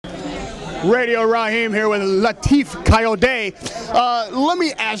Radio. Rahim here with Lateef Kayode. Let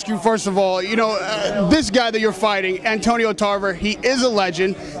me ask you, first of all, this guy that you're fighting, Antonio Tarver, he is a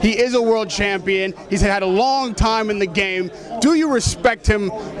legend. He is a world champion. He's had a long time in the game. Do you respect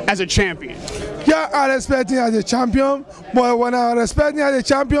him as a champion? Yeah, I respect him as a champion, but when I respect him as a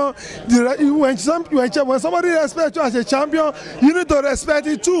champion, when somebody respects you as a champion, you need to respect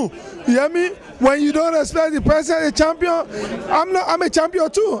it too. You hear me? When you don't respect the person as a champion, I'm a champion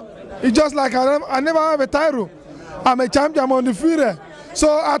too. It's just like I never have a title. I'm a champion, I'm undefeated.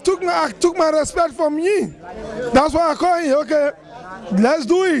 So I took my respect from you. That's why I call you. Okay, let's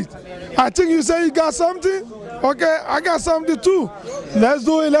do it. I think you say you got something. Okay, I got something too. Let's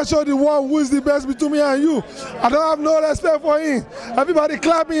do it. Let's show the world who is the best between me and you. I don't have no respect for him. Everybody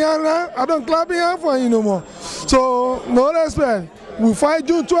clapping hand now. I don't clap hand for him no more. So no respect. We fight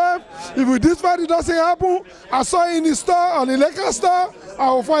June 12th. If this fight doesn't happen, I saw him in the store, on the Lakers store, I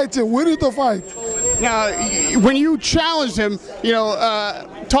will fight him. We need to fight. Now, when you challenged him,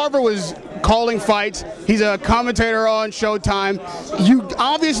 Tarver was calling fights. He's a commentator on Showtime. You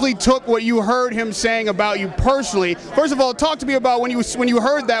obviously took what you heard him saying about you personally. First of all, talk to me about when you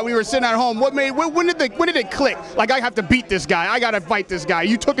heard that when you were sitting at home. When did it click? Like, I have to beat this guy. I got to fight this guy.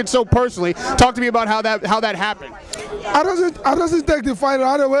 You took it so personally. Talk to me about how that happened. I doesn't take the fight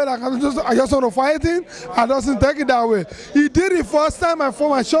right away. Like I just want to fight him. I doesn't take it that way. He did it first time for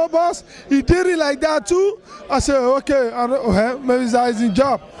my show boss. He did it like that too. I said, okay, maybe that's his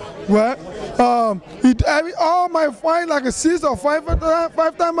job. Well, all my fight, like a 6 or 5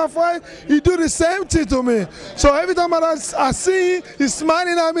 times I fight, he do the same thing to me. So every time I see him, he's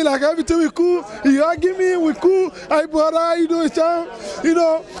smiling at me like everything we cool. He hugging me, we cool. Hey brother, how you doing, champ?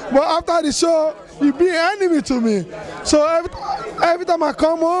 But after the show, he be enemy to me. So every time I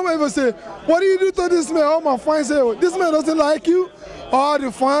come home, everyone say, what do you do to this man? All my fans say, this man doesn't like you. All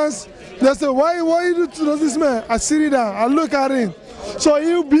the fans, they say, why you do to this man? I sit down, I look at him. So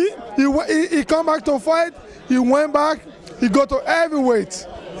he come back to fight, he went back, he go to heavyweight.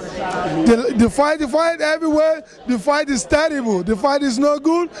 The fight heavyweight, the fight is terrible, the fight is no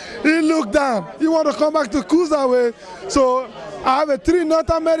good. He look down, he want to come back to cruiserweight. So I have a 3 North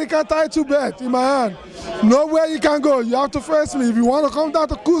American title belt in my hand. Nowhere you can go, you have to face me. If you want to come down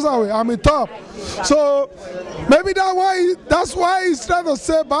to cruiserweight, I'm in top. So maybe that's why he's trying to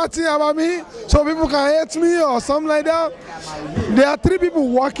say bad thing about me, so people can hate me or something like that. There are 3 people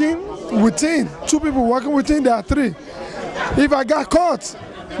working within, 2 people working within, there are 3. If I got caught,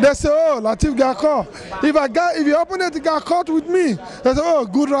 they say, oh, Lateef got caught. If your opponent got caught with me, they say, oh,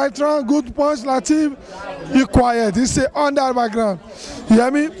 good right round, good punch, Lateef. You quiet. He say on that background. You hear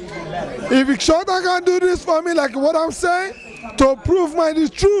me? If Shota can do this for me, like what I'm saying, to prove the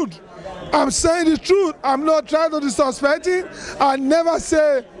truth. I'm saying the truth. I'm not trying to disrespect him. I never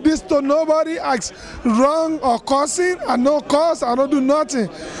say this to nobody. Ask wrong or cursing. I no curse. I don't do nothing.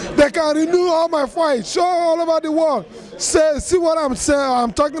 They can renew all my fights. Show all over the world. See what I'm saying.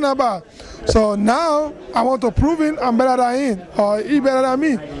 I'm talking about. So now I want to prove it. I'm better than him, or he better than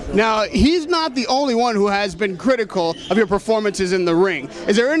me. Now, he's not the only one who has been critical of your performances in the ring.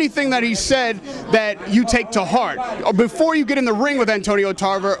 Is there anything that he said that you take to heart? Or before you get in the ring with Antonio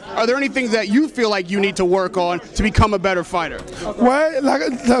Tarver, are there any things that you feel like you need to work on to become a better fighter? Well,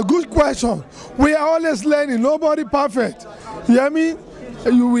 that's a good question. We are always learning. Nobody perfect. You hear me?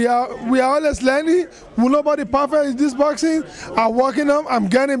 We are always learning. Nobody perfect in this boxing. I'm working on. I'm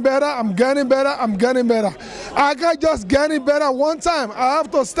getting better. I'm getting better. I'm getting better. I got just getting better one time. I have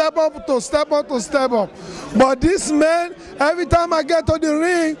to step up, to step up, to step up. But this man, every time I get to the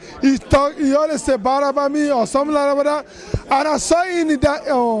ring, he always say bad about me or something like that. And I saw him in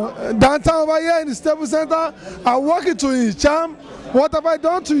the downtown over here in the Staples Center. I walk into him, champ. What have I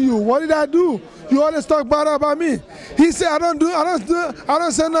done to you? What did I do? You always talk bad about me. He said, I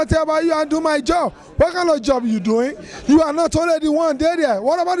don't say nothing about you. I do my job. What kind of job are you doing? You are not only the one there.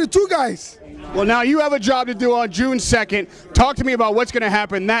 What about the 2 guys? Well, now you have a job to do on June 2nd. Talk to me about what's going to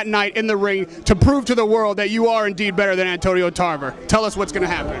happen that night in the ring to prove to the world that you are indeed better than Antonio Tarver. Tell us what's going to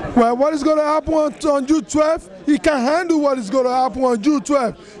happen. Well, what is going to happen on June 12th? He can handle what is going to happen on June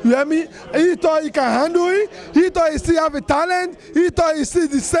 12th. You hear me? He thought he can handle it. He thought he still have a talent. He thought he still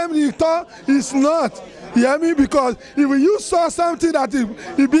the same. He thought he's not. You hear me? Because if you saw something that is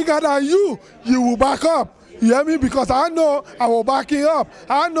bigger than you, you will back up. You hear me? Because I know I will back him up.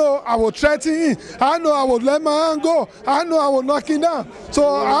 I know I will threaten him. I know I will let my hand go. I know I will knock him down. So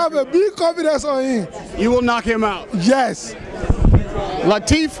I have a big confidence on him. You will knock him out? Yes.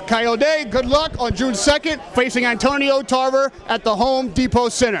 Lateef Kayode, good luck on June 2nd, facing Antonio Tarver at the Home Depot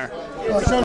Center.